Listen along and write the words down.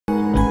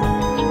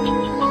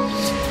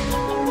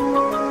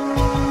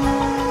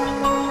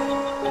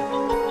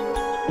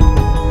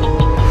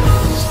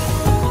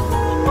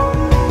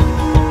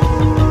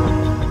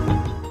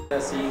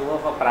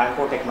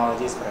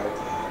Technologies Private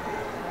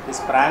Limited.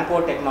 This Pranko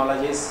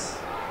Technologies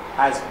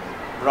has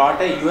brought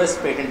a US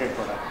patented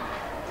product.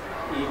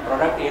 This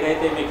product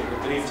ఏదైతే మీకు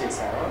brief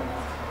చేశారో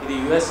ఇది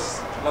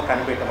యుఎస్లో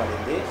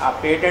కనిపెట్టబడింది. ఆ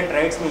పేటెంట్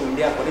రైట్స్ మేము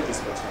ఇండియా కొని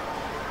తీసుకొచ్చాము.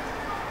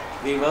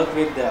 We work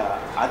with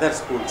other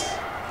schools,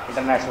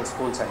 international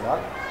schools and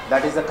all.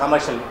 That is the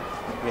commercial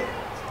way.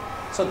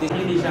 So this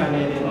SAHI DISHA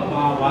అనేది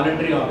మా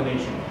voluntary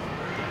organization.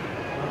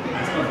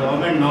 As per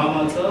government norm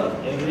also,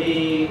 every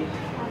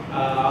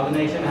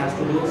organization has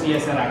to do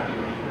CSR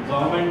activity.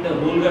 Government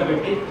rule గా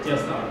పెట్టి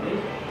చేస్తా ఉంది.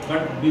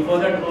 But before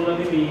that rule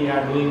only we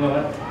are doing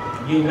our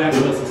give back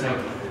to the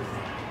society.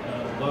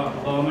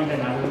 Government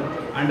and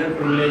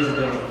underprivileged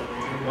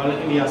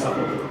వాళ్ళకి we are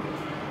supporting.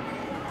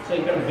 So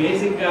ఇక్కడ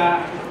basic గా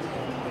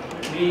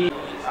we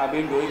have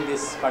been doing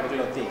this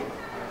particular thing.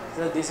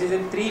 So this is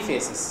in 3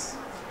 phases.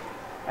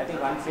 I think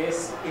one phase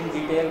in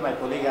detail my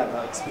colleague have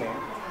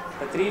explained.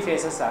 The 3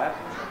 phases are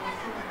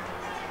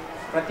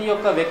ప్రతి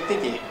ఒక్క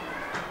వ్యక్తికి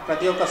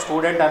ప్రతి ఒక్క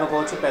student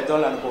అనుకోవచ్చు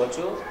పెద్దోళ్ళు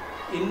అనుకోవచ్చు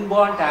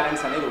ఇన్బోర్న్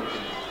టాలెంట్స్ అనేది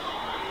ఉంటుంది.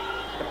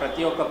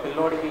 ప్రతి ఒక్క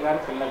పిల్లోడికి కానీ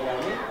పిల్లకి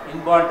కానీ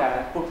ఇన్బోర్న్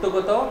టాలెంట్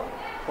పుట్టుకతో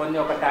కొన్ని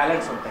ఒక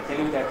టాలెంట్స్ ఉంటాయి,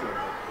 తెలివితేటలు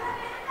ఉంటాయి.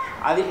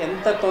 అది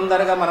ఎంత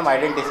తొందరగా మనం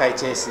ఐడెంటిఫై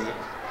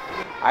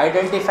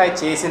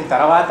చేసిన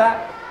తర్వాత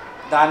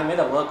దాని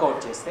మీద వర్కౌట్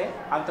చేస్తే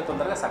అంత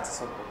తొందరగా సక్సెస్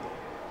ఉంటుంది.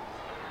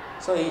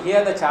 So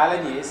here the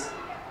challenge is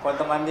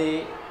కొంతమంది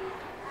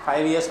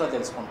 5 ఇయర్స్లో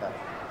తెలుసుకుంటారు,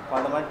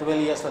 కొంతమంది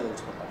 12 ఇయర్స్లో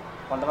తెలుసుకుంటారు,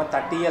 కొంతమంది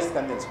 30 ఇయర్స్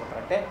కానీ తెలుసుకుంటారు.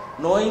 అంటే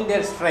knowing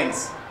their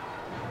strengths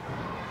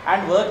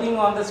and working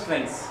on the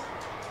strengths.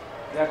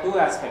 There are 2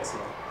 aspects.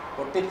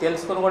 ఒకటి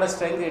తెలుసుకుని కూడా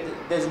strengths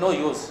it is no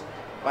use.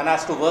 One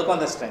has to work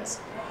on the strengths.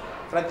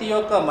 ప్రతి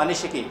ఒక్క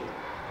మనిషికి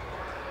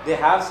they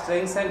have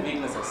strengths and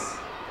weaknesses.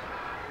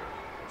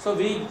 So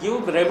we give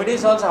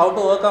remedies also how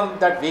to overcome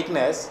that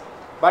weakness,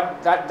 but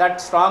that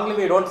strongly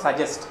we don't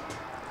suggest,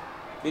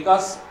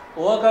 because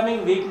overcoming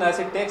weakness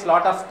it takes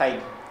lot of time.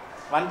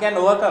 One can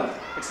overcome,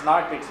 it's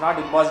not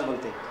impossible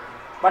thing,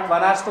 but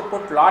one has to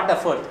put lot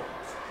effort.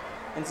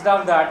 Instead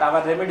of that,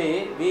 our remedy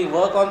we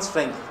work on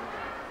strength.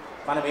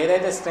 మనం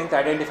ఏదైతే strength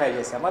identify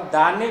చేస్తామో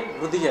దాన్ని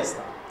వృద్ధి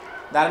చేస్తాం,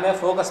 దాని మీద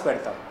focus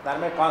పెడతాం,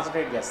 దాని మీద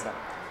కాన్సన్ట్రేట్ చేస్తాం.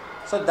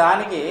 సో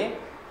దానికి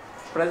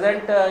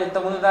ప్రజెంట్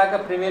ఇంతకుముందు దాకా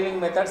ప్రివైలింగ్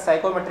మెథడ్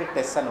సైకోమెట్రిక్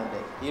టెస్ట్ అని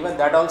ఉండేది. Even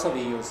that also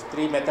we use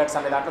 3 methods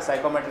అనే దాంట్లో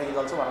psychometric is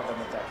also one of the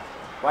method.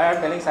 Why are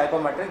telling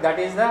psychometric? That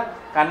is the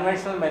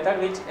conventional method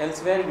which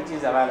elsewhere which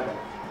is available.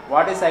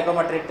 What is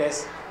psychometric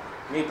test?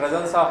 Me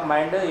presence of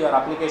mind, your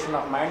application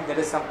of mind,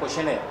 there is some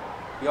questionnaire,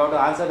 you have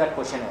to answer that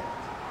questionnaire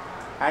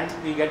and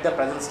we get the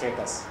present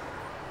status.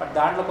 But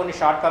దాంట్లో కొన్ని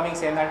short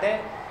Cummins ఏంటంటే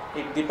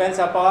it depends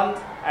upon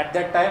at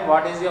that time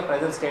what is your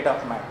present state of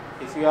mind.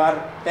 If you are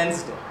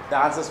tensed, the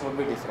answers would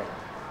be different.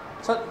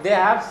 So they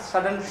have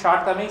certain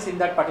shortcomings in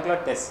that particular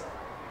test,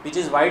 which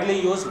is widely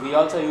used, we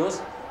also use,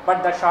 but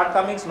that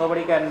shortcomings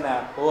nobody can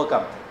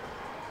overcome.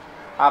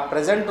 ఆ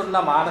present ఉన్న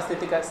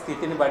మానసిక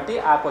స్థితిని బట్టి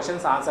ఆ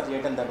questions answer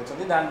చేయడం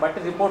జరుగుతుంది, దాన్ని బట్టి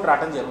రిపోర్ట్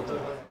రావడం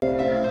జరుగుతుంది.